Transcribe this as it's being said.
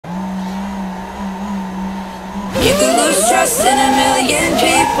could lose trust in a million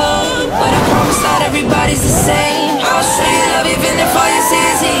people, but I promise not everybody's the same. I'll show you love even if all you see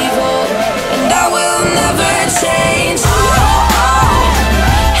is evil, and I will never change.